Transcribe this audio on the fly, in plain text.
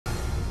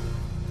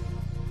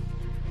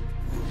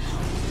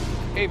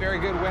Hey, very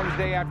good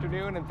Wednesday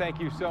afternoon, and thank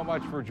you so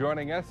much for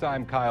joining us.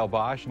 I'm Kyle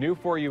Bosch. New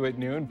for you at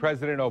noon,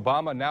 President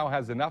Obama now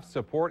has enough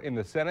support in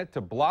the Senate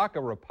to block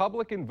a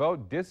Republican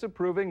vote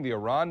disapproving the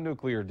Iran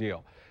nuclear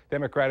deal.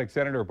 Democratic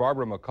Senator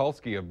Barbara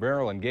Mikulski of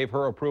Maryland gave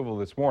her approval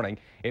this morning.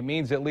 It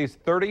means at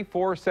least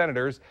 34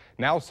 senators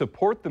now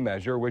support the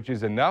measure, which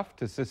is enough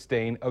to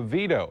sustain a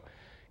veto.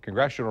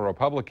 Congressional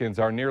Republicans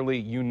are nearly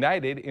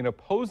united in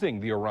opposing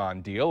the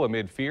Iran deal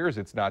amid fears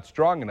it's not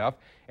strong enough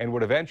and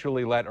would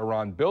eventually let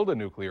Iran build a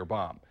nuclear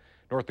bomb.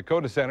 North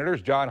Dakota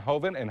Senators John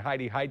Hoeven and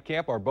Heidi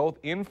Heitkamp are both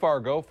in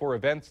Fargo for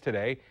events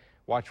today.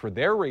 Watch for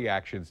their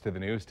reactions to the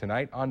news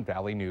tonight on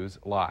Valley News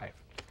Live.